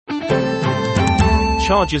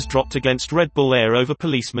charges dropped against Red Bull Air over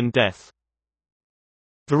policeman death.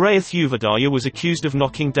 Virayath Uvadaya was accused of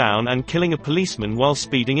knocking down and killing a policeman while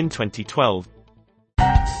speeding in 2012.